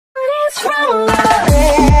Hey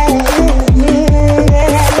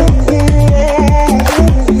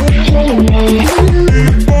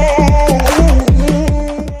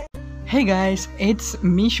guys, it's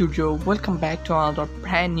me Shujo. Welcome back to another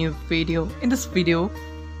brand new video. In this video,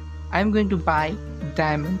 I'm going to buy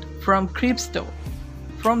diamond from Krypt store.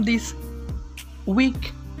 From this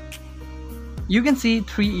week, you can see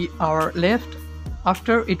 3 hours left.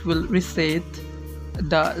 After it will reset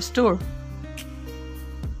the store.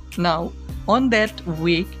 Now on that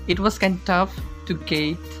week, it was kind of tough to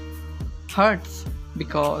get hearts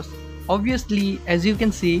because obviously, as you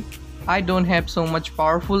can see, I don't have so much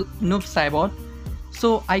powerful noob cybot,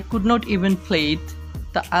 so I could not even play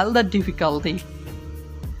the elder difficulty.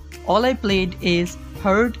 All I played is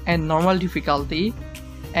hard and normal difficulty,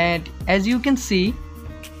 and as you can see,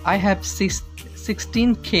 I have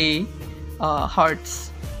 16k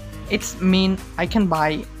hearts. It's mean I can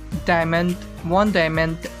buy diamond, 1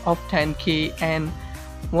 diamond of 10k and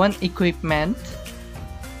 1 equipment.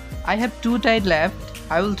 I have 2 tide left.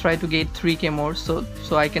 I will try to get 3k more so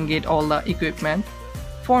I can get all the equipment.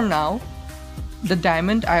 For now, the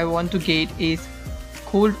diamond I want to get is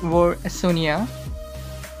Cold War Sonya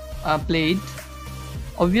blade.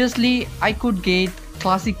 Obviously I could get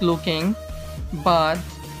classic looking, but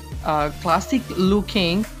classic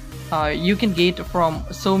looking you can get from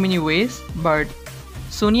so many ways, but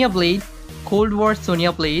Sonya blade, Cold War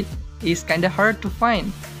Sonya blade is kinda hard to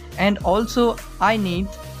find, and also I need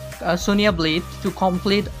Sonya blade to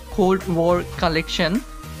complete Cold War collection,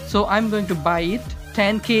 so I'm going to buy it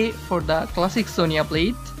 10k for the classic Sonya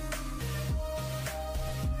blade.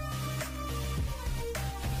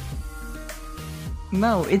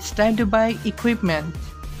 Now it's time to buy equipment.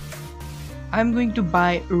 I'm going to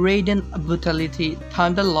buy Radiant Brutality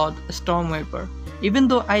Thunderlord Stormweaver. Even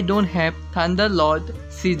though I don't have Thunderlord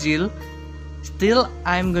sigil, still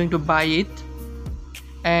I'm going to buy it,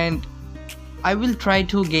 and I will try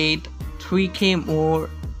to get 3k more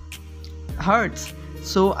hearts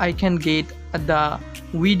so I can get the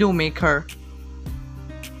Widowmaker.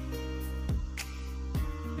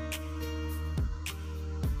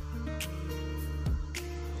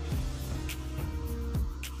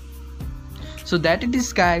 So that it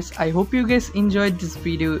is guys, I hope you guys enjoyed this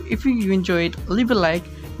video. If you enjoyed, leave a like,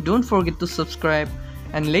 don't forget to subscribe,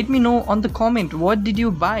 and let me know on the comment what did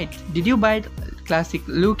you buy. Did you buy classic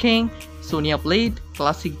looking, Sonya blade,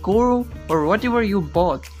 classic Goro, or whatever you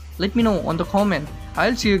bought? Let me know on the comment.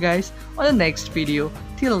 I'll see you guys on the next video.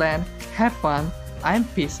 Till then, have fun and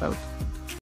peace out.